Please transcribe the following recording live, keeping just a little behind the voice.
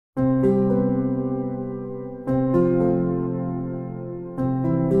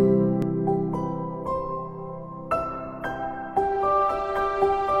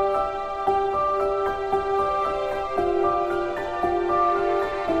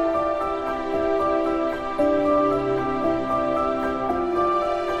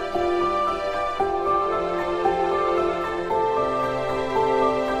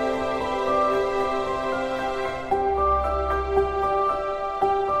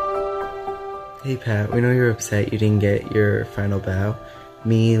Hey Pat, we know you're upset you didn't get your final bow.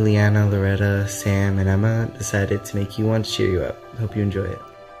 Me, Leanna, Loretta, Sam, and Emma decided to make you one to cheer you up. Hope you enjoy it.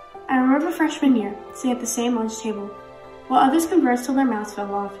 I remember freshman year, sitting at the same lunch table, while others conversed till their mouths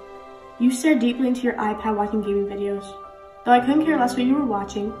fell off. You stared deeply into your iPad watching gaming videos. Though I couldn't care less what you were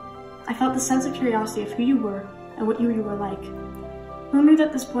watching, I felt the sense of curiosity of who you were and what you were like. Who knew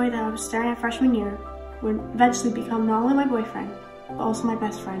that this boy that I was staring at freshman year would eventually become not only my boyfriend, but also my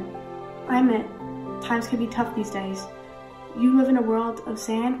best friend. I admit, times can be tough these days. You live in a world of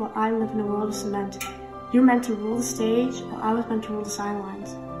sand while I live in a world of cement. You're meant to rule the stage while I was meant to rule the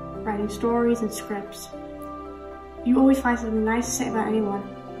sidelines, writing stories and scripts. You always find something nice to say about anyone,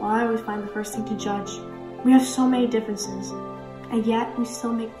 while I always find the first thing to judge. We have so many differences, and yet we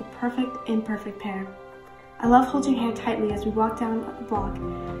still make the perfect imperfect pair. I love holding your hand tightly as we walk down the block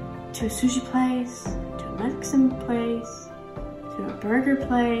to a sushi place, to a Mexican place, to a burger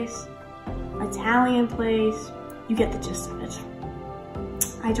place, Italian place. You get the gist of it.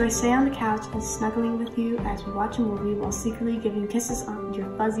 I enjoy sitting on the couch and snuggling with you as we watch a movie while secretly giving kisses on your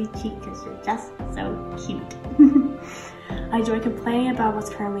fuzzy cheek because you're just so cute. I enjoy complaining about what's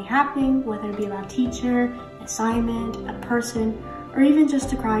currently happening, whether it be about a teacher, an assignment, a person, or even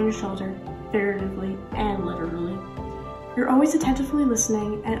just to cry on your shoulder, figuratively and literally. You're always attentively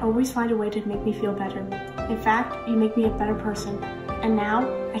listening and always find a way to make me feel better. In fact, you make me a better person. And now,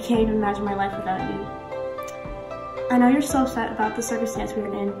 I can't even imagine my life without you. I know you're so upset about the circumstance we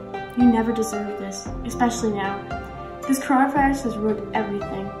are in. You never deserve this, especially now. This coronavirus has ruined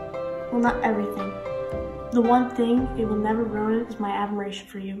everything. Well, not everything. The one thing it will never ruin is my admiration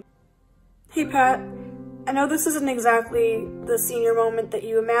for you. Hey Pat, I know this isn't exactly the senior moment that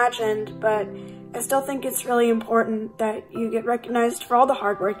you imagined, but I still think it's really important that you get recognized for all the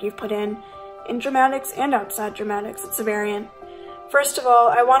hard work you've put in dramatics and outside dramatics at Severian. First of all,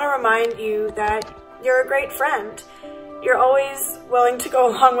 I want to remind you that you're a great friend. You're always willing to go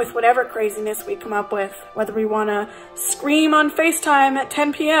along with whatever craziness we come up with, whether we want to scream on FaceTime at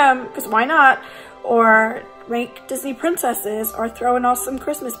 10 p.m., because why not, or rank Disney princesses, or throw an awesome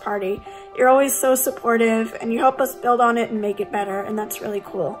Christmas party. You're always so supportive, and you help us build on it and make it better, and that's really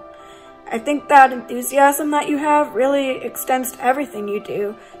cool. I think that enthusiasm that you have really extends to everything you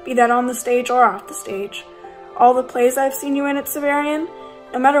do, be that on the stage or off the stage. All the plays I've seen you in at Severian,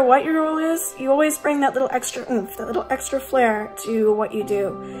 no matter what your role is, you always bring that little extra oomph, that little extra flair to what you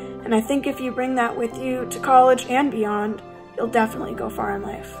do. And I think if you bring that with you to college and beyond, you'll definitely go far in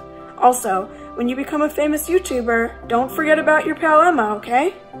life. Also, when you become a famous YouTuber, don't forget about your pal Emma,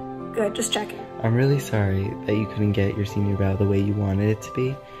 okay? Good, just checking. I'm really sorry that you couldn't get your senior bow the way you wanted it to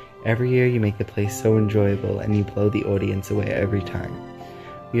be. Every year you make the place so enjoyable and you blow the audience away every time.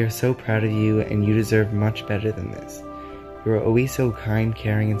 We are so proud of you and you deserve much better than this. You are always so kind,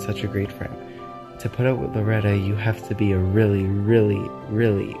 caring, and such a great friend. To put up with Loretta, you have to be a really, really,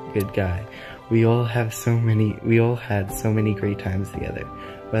 really good guy. We all had so many great times together.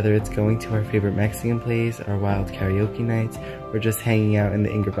 Whether it's going to our favorite Mexican place, our wild karaoke nights, or just hanging out in the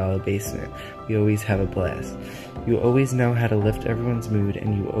Ingerbala basement, we always have a blast. You always know how to lift everyone's mood,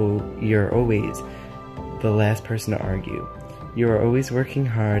 and you're always the last person to argue. You are always working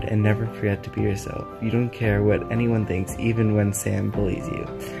hard and never forget to be yourself. You don't care what anyone thinks, even when Sam bullies you.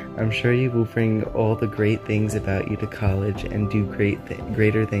 I'm sure you will bring all the great things about you to college and do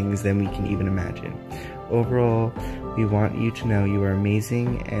greater things than we can even imagine. Overall, we want you to know you are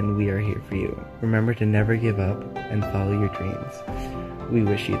amazing and we are here for you. Remember to never give up and follow your dreams. We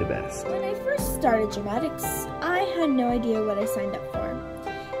wish you the best. When I first started dramatics, I had no idea what I signed up for.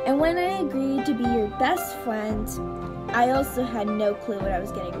 And when I agreed to be your best friend, I also had no clue what I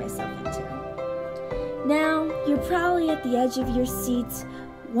was getting myself into. Now, you're probably at the edge of your seat,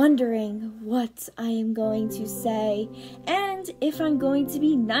 wondering what I am going to say, and if I'm going to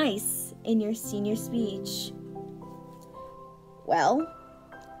be nice in your senior speech. Well,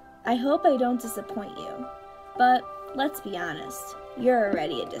 I hope I don't disappoint you, but let's be honest, you're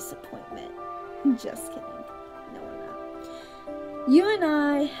already a disappointment. Just kidding. No, I'm not. You and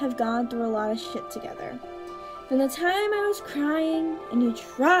I have gone through a lot of shit together. From the time I was crying and you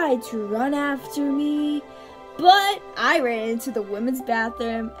tried to run after me, but I ran into the women's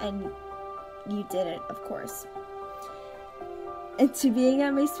bathroom and you didn't, of course. And to being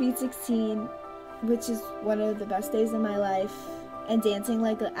at my Sweet 16, which is one of the best days of my life, and dancing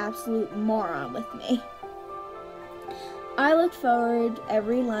like an absolute moron with me. I look forward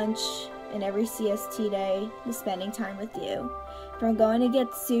every lunch and every CST day to spending time with you. From going to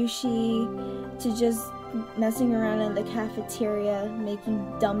get sushi to just messing around in the cafeteria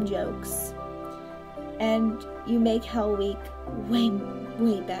making dumb jokes. and you make Hell Week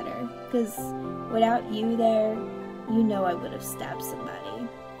way better, because without you there, you know I would have stabbed somebody.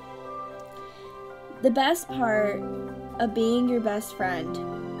 The best part of being your best friend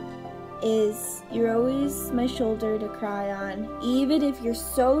is you're always my shoulder to cry on. Even if you're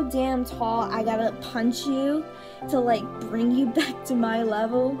so damn tall, I gotta punch you to like bring you back to my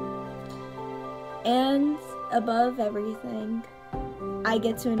level. And above everything, I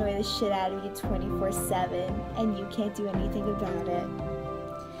get to annoy the shit out of you 24/7, and you can't do anything about it.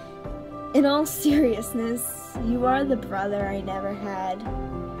 In all seriousness, you are the brother I never had,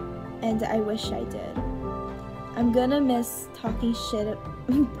 and I wish I did. I'm gonna miss talking shit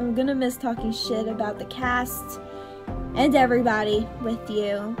about the cast and everybody with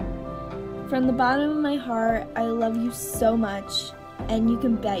you. From the bottom of my heart, I love you so much, and you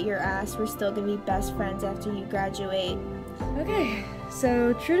can bet your ass we're still gonna be best friends after you graduate. Okay,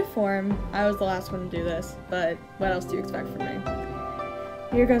 so true to form, I was the last one to do this, but what else do you expect from me?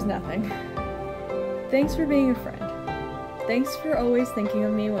 Here goes nothing. Thanks for being a friend. Thanks for always thinking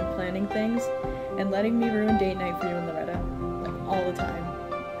of me when planning things and letting me ruin date night for you and Loretta, like all the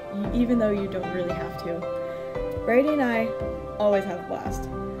time, even though you don't really have to. Brady and I always have a blast.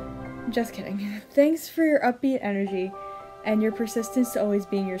 Just kidding. Thanks for your upbeat energy and your persistence to always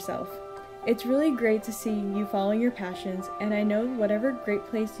being yourself. It's really great to see you following your passions, and I know whatever great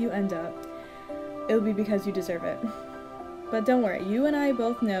place you end up, it'll be because you deserve it. But don't worry, you and I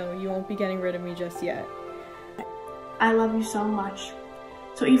both know you won't be getting rid of me just yet. I love you so much.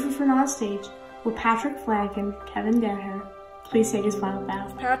 So even if we're not on stage, will Patrick Flanagan, Kevin Danaher, please take his final bow?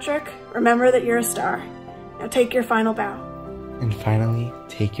 Patrick, remember that you're a star. Now take your final bow. And finally,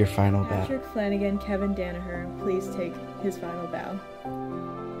 take your final bow. Patrick Flanagan, Kevin Danaher, please take his final bow.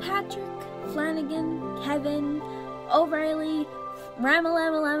 Patrick, Flanagan, Kevin, O'Reilly,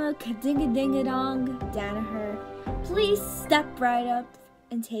 Ramalama, Kadinga-Dinga-Dong, Danaher, please step right up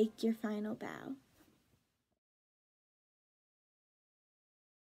and take your final bow.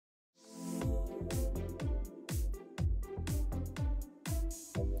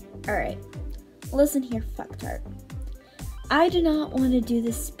 Alright, listen here, fucktard. I do not want to do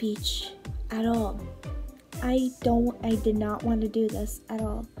this speech at all. I did not want to do this at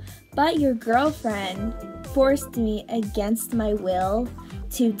all. But your girlfriend forced me against my will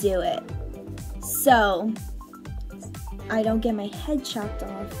to do it. So, I don't get my head chopped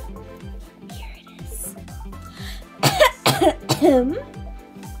off. Here it is.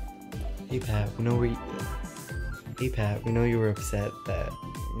 Hey Pat, we know you were upset that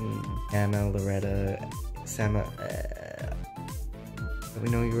Anna, Loretta, Sama. We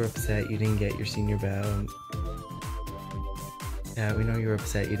know you were upset you didn't get your senior bow. Yeah, we know you were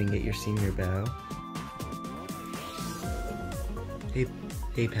upset you didn't get your senior bow.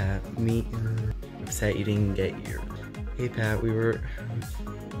 Hey Pat, upset you didn't get your. Hey Pat, we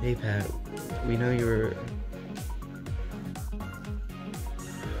know you were.